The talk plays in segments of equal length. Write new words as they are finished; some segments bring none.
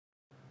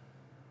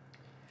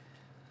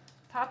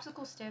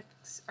Popsicle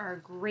sticks are a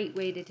great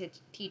way to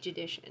teach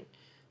addition.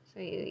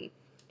 So you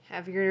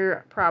have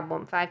your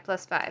problem, 5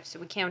 plus 5. So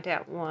we count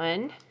out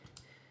 1,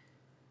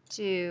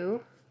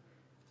 2,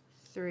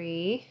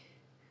 3,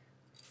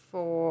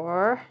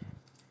 4,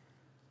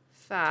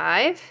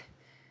 5.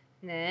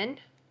 And then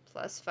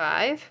plus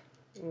 5.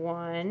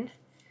 1,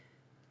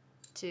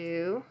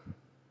 2,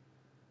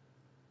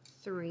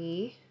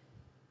 3,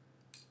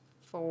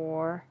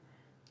 4,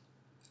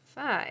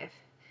 5.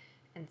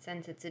 And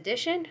since it's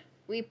addition,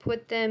 we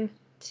put them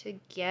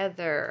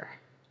together.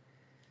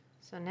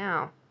 So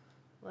now,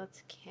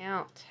 let's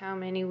count how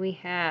many we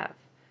have.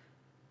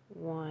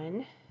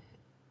 1,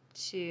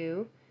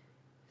 2,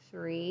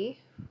 3,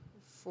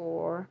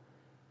 4,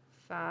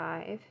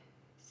 5,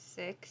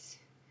 6,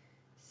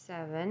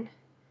 7,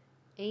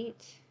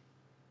 8,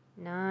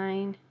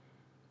 9,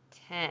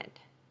 10.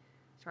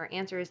 So our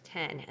answer is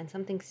 10. And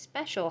something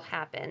special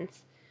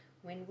happens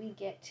when we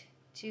get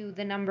to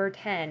the number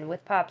 10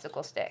 with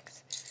popsicle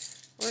sticks.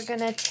 We're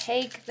going to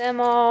take them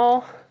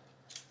all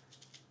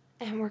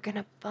and we're going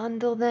to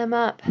bundle them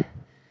up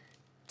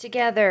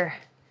together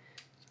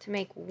to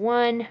make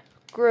one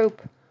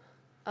group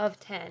of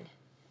 10.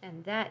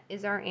 And that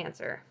is our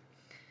answer.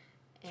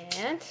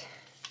 And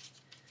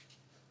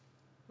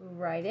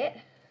write it,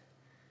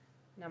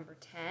 number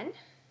 10.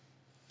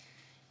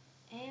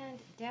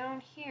 And down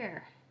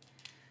here,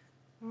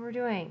 we're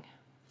doing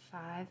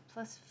 5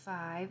 plus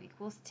 5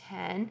 equals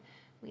 10.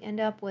 We end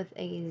up with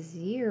a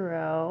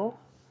 0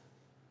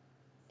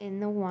 in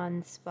the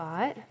 1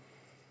 spot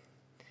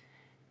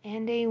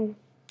and a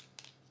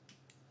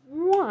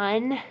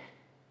 1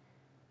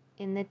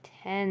 in the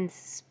 10s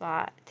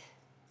spot.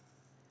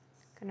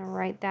 I'm going to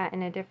write that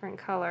in a different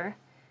color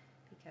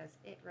because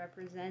it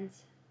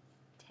represents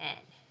 10.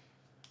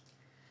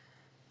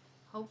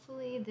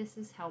 Hopefully this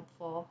is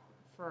helpful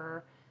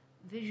for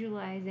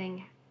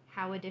visualizing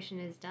how addition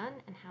is done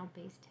and how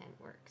base 10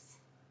 works.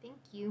 Thank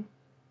you.